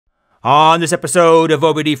On this episode of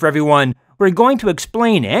OBD for Everyone, we're going to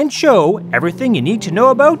explain and show everything you need to know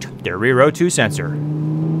about the rear O2 sensor.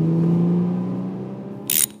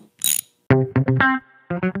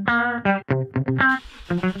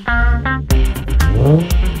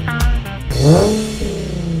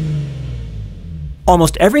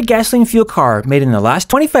 Almost every gasoline fuel car made in the last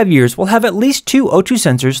 25 years will have at least two O2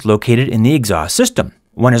 sensors located in the exhaust system.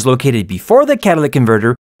 One is located before the catalytic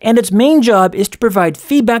converter, and its main job is to provide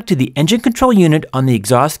feedback to the engine control unit on the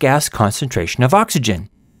exhaust gas concentration of oxygen.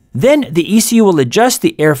 Then the ECU will adjust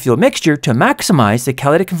the air-fuel mixture to maximize the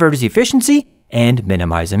catalytic converter's efficiency and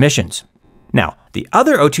minimize emissions. Now, the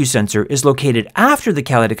other O2 sensor is located after the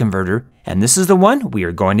catalytic converter, and this is the one we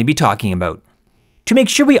are going to be talking about. To make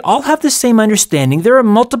sure we all have the same understanding, there are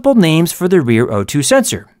multiple names for the rear O2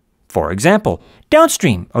 sensor. For example,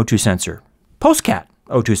 downstream O2 sensor, post-cat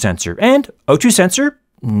O2 sensor, and O2 sensor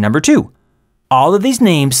number 2. All of these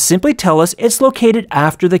names simply tell us it's located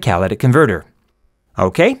after the catalytic converter.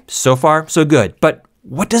 Okay, so far so good, but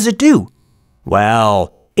what does it do?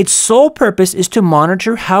 Well, its sole purpose is to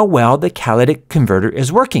monitor how well the catalytic converter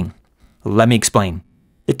is working. Let me explain.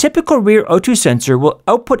 The typical rear O2 sensor will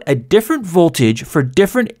output a different voltage for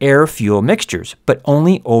different air-fuel mixtures, but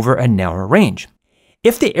only over a narrow range.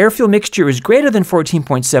 If the air-fuel mixture is greater than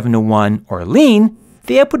 14.7 to 1 or lean,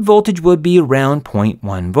 the output voltage would be around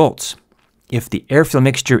 0.1 volts. If the air-fuel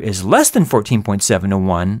mixture is less than 14.7 to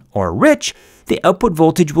 1 or rich, the output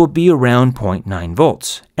voltage will be around 0.9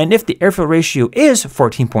 volts. And if the air-fuel ratio is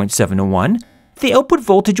 14.7 to 1, the output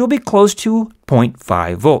voltage will be close to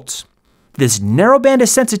 0.5 volts. This narrow band of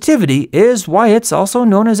sensitivity is why it's also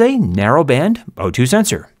known as a narrowband O2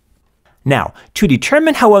 sensor. Now, to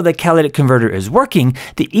determine how well the catalytic converter is working,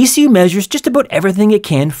 the ECU measures just about everything it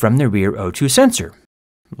can from the rear O2 sensor.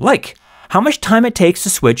 Like how much time it takes to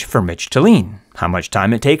switch from rich to lean, how much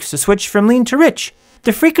time it takes to switch from lean to rich,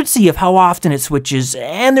 the frequency of how often it switches,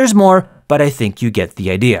 and there's more, but I think you get the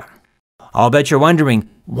idea. I'll bet you're wondering,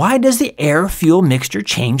 why does the air-fuel mixture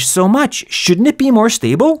change so much? Shouldn't it be more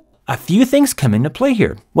stable? A few things come into play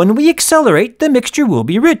here. When we accelerate, the mixture will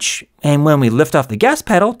be rich, and when we lift off the gas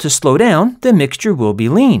pedal to slow down, the mixture will be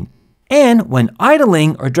lean. And when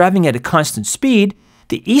idling or driving at a constant speed,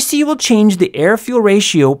 the ECU will change the air-fuel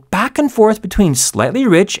ratio back and forth between slightly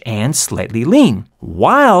rich and slightly lean,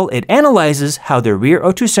 while it analyzes how the rear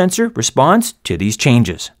O2 sensor responds to these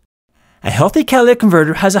changes. A healthy catalytic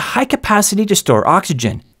converter has a high capacity to store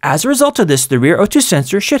oxygen. As a result of this, the rear O2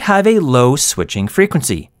 sensor should have a low switching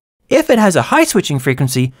frequency. If it has a high switching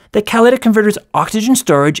frequency, the catalytic converter's oxygen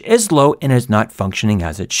storage is low and is not functioning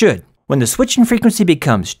as it should. When the switching frequency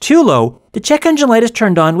becomes too low, the check engine light is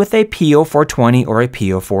turned on with a PO420 or a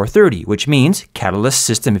PO430, which means catalyst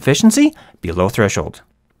system efficiency below threshold.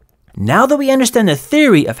 Now that we understand the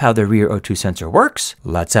theory of how the rear O2 sensor works,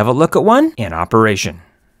 let's have a look at one in operation.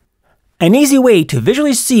 An easy way to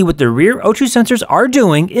visually see what the rear O2 sensors are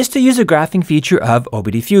doing is to use the graphing feature of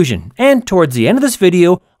OBD Fusion, and towards the end of this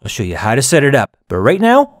video, I'll show you how to set it up. But right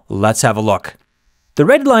now, let's have a look. The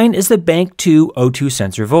red line is the bank 2 O2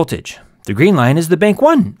 sensor voltage. The green line is the bank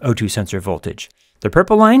 1 O2 sensor voltage. The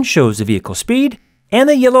purple line shows the vehicle speed, and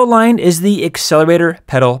the yellow line is the accelerator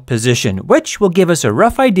pedal position, which will give us a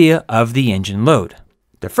rough idea of the engine load.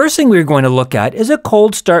 The first thing we're going to look at is a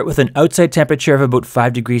cold start with an outside temperature of about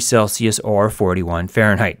 5 degrees Celsius or 41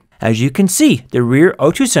 Fahrenheit. As you can see, the rear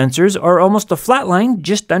O2 sensors are almost a flat line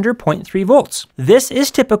just under 0.3 volts. This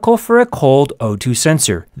is typical for a cold O2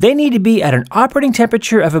 sensor. They need to be at an operating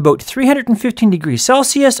temperature of about 315 degrees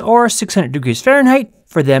Celsius or 600 degrees Fahrenheit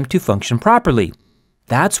for them to function properly.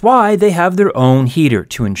 That's why they have their own heater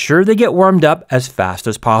to ensure they get warmed up as fast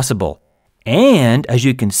as possible. And as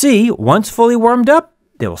you can see, once fully warmed up,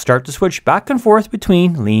 they will start to switch back and forth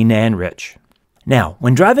between lean and rich. Now,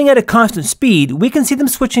 when driving at a constant speed, we can see them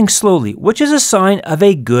switching slowly, which is a sign of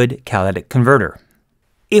a good catalytic converter.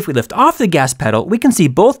 If we lift off the gas pedal, we can see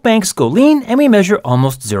both banks go lean and we measure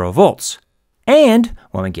almost 0 volts. And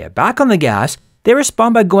when we get back on the gas, they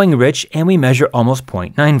respond by going rich and we measure almost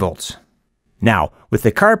 0.9 volts. Now, with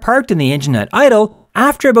the car parked and the engine at idle,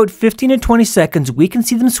 after about 15 to 20 seconds, we can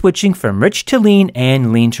see them switching from rich to lean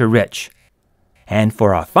and lean to rich. And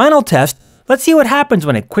for our final test, let's see what happens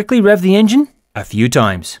when I quickly rev the engine a few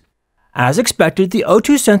times. As expected, the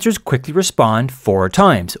O2 sensors quickly respond 4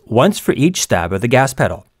 times, once for each stab of the gas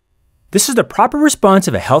pedal. This is the proper response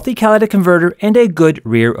of a healthy catalytic converter and a good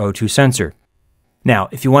rear O2 sensor. Now,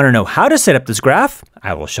 if you want to know how to set up this graph,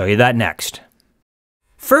 I will show you that next.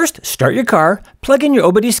 First, start your car, plug in your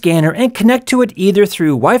OBD scanner, and connect to it either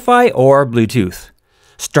through Wi-Fi or Bluetooth.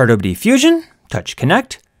 Start OBD Fusion, touch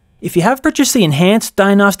Connect, If you have purchased the Enhanced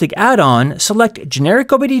Diagnostic add-on, select Generic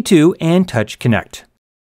OBD2 and touch Connect.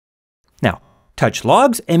 Now, touch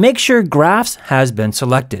Logs and make sure Graphs has been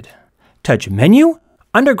selected. Touch Menu,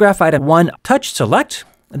 under Graph Item 1, touch Select,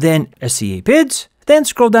 then SCA PIDs, then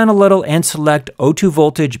scroll down a little and select O2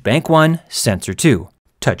 Voltage Bank 1 Sensor 2.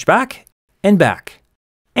 Touch Back and Back.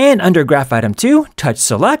 And under Graph Item 2, touch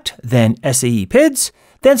Select, then SAE PIDs,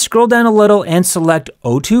 then scroll down a little and select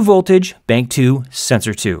O2 Voltage Bank 2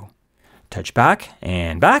 Sensor 2. Touch Back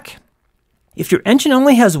and Back. If your engine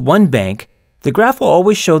only has one bank, the graph will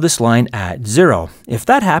always show this line at 0. If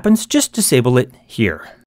that happens, just disable it here.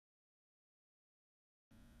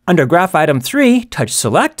 Under Graph Item 3, touch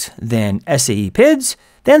Select, then SAE PIDs,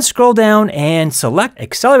 then scroll down and select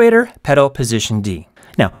Accelerator Pedal Position D.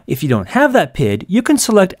 Now, if you don't have that PID, you can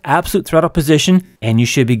select Absolute Throttle Position and you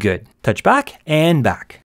should be good. Touch Back and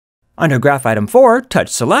Back. Under Graph Item 4, touch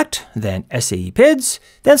Select, then SAE PIDs,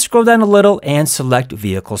 then scroll down a little and select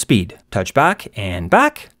Vehicle Speed. Touch Back and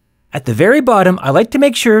Back. At the very bottom, I like to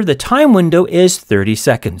make sure the time window is 30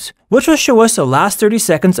 seconds, which will show us the last 30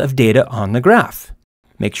 seconds of data on the graph.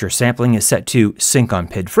 Make sure sampling is set to Sync on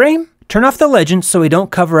PID Frame. Turn off the legend so we don't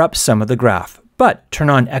cover up some of the graph, but turn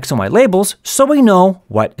on X and Y labels so we know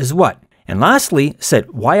what is what. And lastly,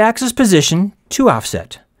 set Y-axis position to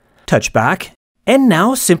offset. Touch Back, and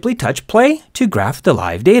now simply touch Play to graph the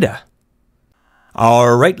live data.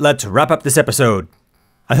 Alright, let's wrap up this episode.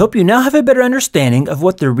 I hope you now have a better understanding of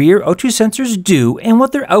what the rear O2 sensors do and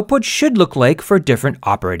what their output should look like for different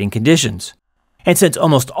operating conditions. And since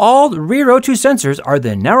almost all the rear O2 sensors are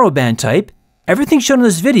the narrowband type, everything shown in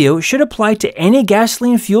this video should apply to any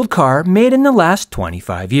gasoline-fueled car made in the last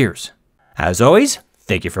 25 years. As always,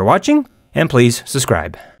 thank you for watching, and please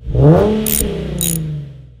subscribe.